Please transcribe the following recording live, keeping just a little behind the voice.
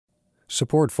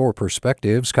Support for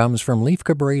Perspectives comes from Leif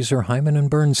Cabraser, Hyman and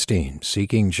Bernstein,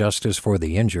 seeking justice for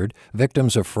the injured,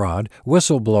 victims of fraud,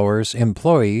 whistleblowers,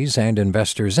 employees, and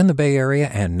investors in the Bay Area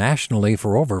and nationally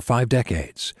for over 5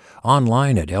 decades.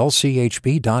 Online at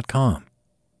lchb.com.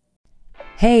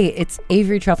 Hey, it's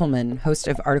Avery Trufelman, host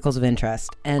of Articles of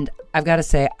Interest, and I've got to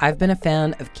say, I've been a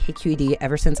fan of KQED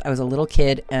ever since I was a little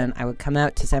kid and I would come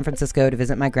out to San Francisco to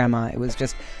visit my grandma. It was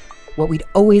just what we'd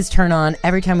always turn on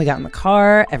every time we got in the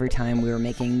car, every time we were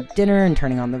making dinner and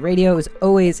turning on the radio. It was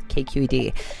always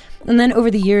KQED. And then over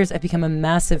the years, I've become a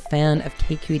massive fan of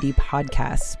KQED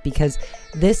podcasts because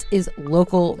this is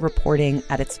local reporting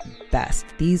at its best.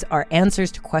 These are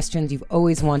answers to questions you've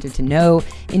always wanted to know,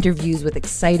 interviews with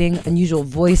exciting, unusual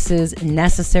voices,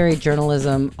 necessary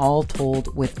journalism, all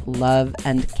told with love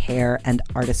and care and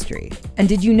artistry. And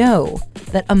did you know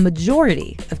that a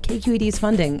majority of KQED's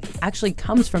funding actually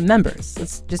comes from members?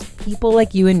 It's just people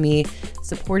like you and me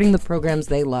supporting the programs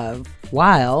they love,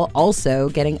 while also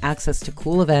getting access to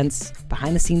cool events,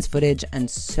 behind-the-scenes footage, and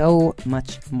so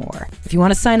much more. If you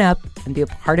want to sign up and be a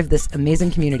part of this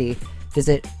amazing community,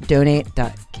 visit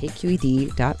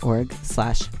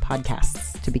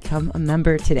donate.kqed.org/podcasts to become a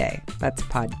member today. That's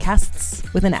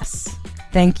podcasts with an S.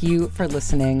 Thank you for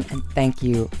listening, and thank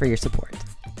you for your support.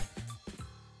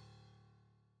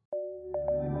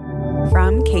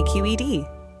 From KQED.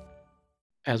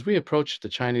 As we approach the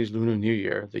Chinese Lunar New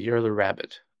Year, the Year of the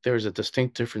Rabbit, there is a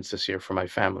distinct difference this year for my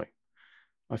family.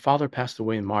 My father passed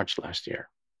away in March last year.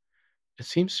 It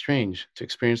seems strange to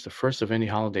experience the first of any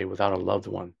holiday without a loved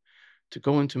one, to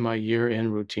go into my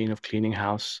year-end routine of cleaning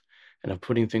house and of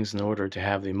putting things in order to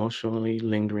have the emotionally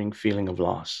lingering feeling of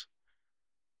loss.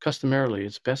 Customarily,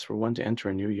 it's best for one to enter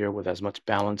a new year with as much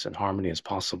balance and harmony as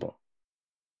possible.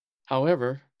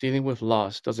 However, dealing with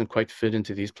loss doesn't quite fit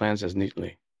into these plans as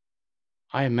neatly.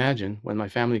 I imagine when my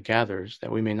family gathers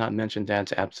that we may not mention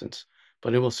Dad's absence,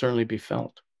 but it will certainly be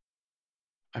felt.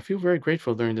 I feel very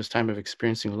grateful during this time of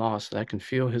experiencing loss that I can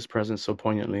feel his presence so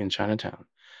poignantly in Chinatown,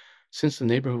 since the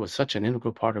neighborhood was such an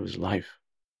integral part of his life.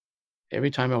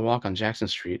 Every time I walk on Jackson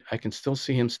Street, I can still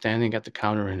see him standing at the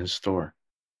counter in his store.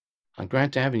 On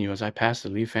Grant Avenue, as I pass the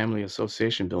Lee Family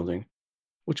Association building,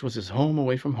 which was his home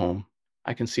away from home,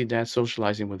 I can see Dad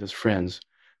socializing with his friends,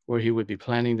 where he would be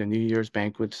planning the New Year's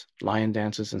banquets, lion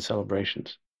dances, and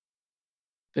celebrations.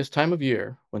 This time of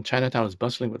year, when Chinatown is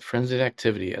bustling with frenzied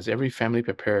activity as every family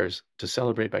prepares to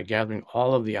celebrate by gathering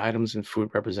all of the items and food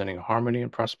representing harmony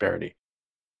and prosperity,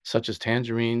 such as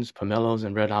tangerines, pomelos,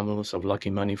 and red envelopes of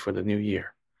lucky money for the new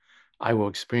year, I will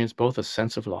experience both a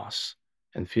sense of loss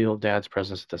and feel Dad's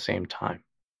presence at the same time.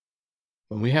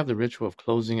 When we have the ritual of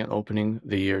closing and opening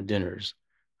the year dinners,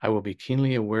 I will be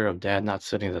keenly aware of Dad not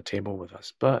sitting at the table with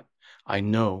us, but I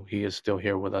know he is still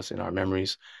here with us in our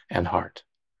memories and heart.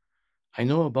 I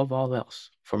know above all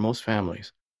else, for most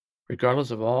families,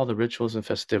 regardless of all the rituals and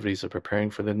festivities of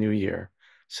preparing for the new year,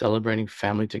 celebrating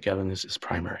family togetherness is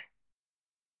primary.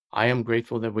 I am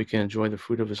grateful that we can enjoy the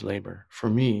fruit of his labor. For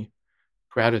me,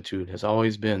 gratitude has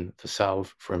always been the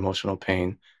salve for emotional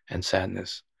pain and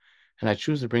sadness, and I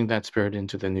choose to bring that spirit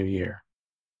into the new year.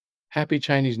 Happy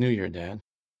Chinese New Year, Dad.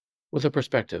 With a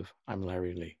Perspective, I'm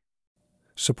Larry Lee.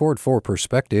 Support for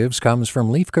Perspectives comes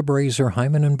from Leif Cabraser,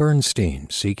 Hyman and Bernstein,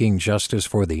 seeking justice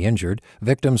for the injured,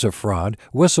 victims of fraud,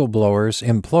 whistleblowers,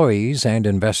 employees, and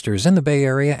investors in the Bay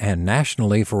Area and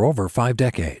nationally for over 5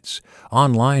 decades.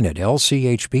 Online at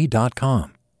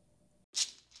lchb.com.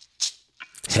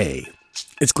 Hey,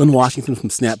 it's Glenn Washington from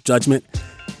Snap Judgment,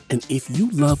 and if you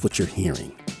love what you're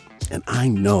hearing, and I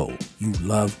know you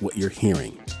love what you're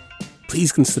hearing,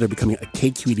 please consider becoming a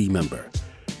KQED member.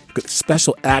 You get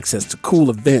special access to cool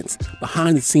events,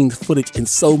 behind-the-scenes footage, and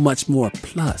so much more.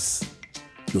 Plus,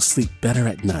 you'll sleep better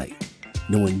at night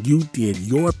knowing you did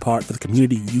your part for the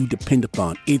community you depend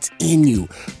upon. It's in you.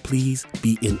 Please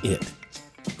be in it.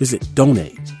 Visit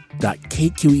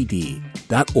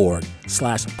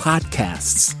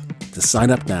donate.kqed.org/podcasts to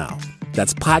sign up now.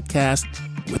 That's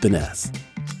podcast with an S.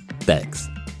 Thanks.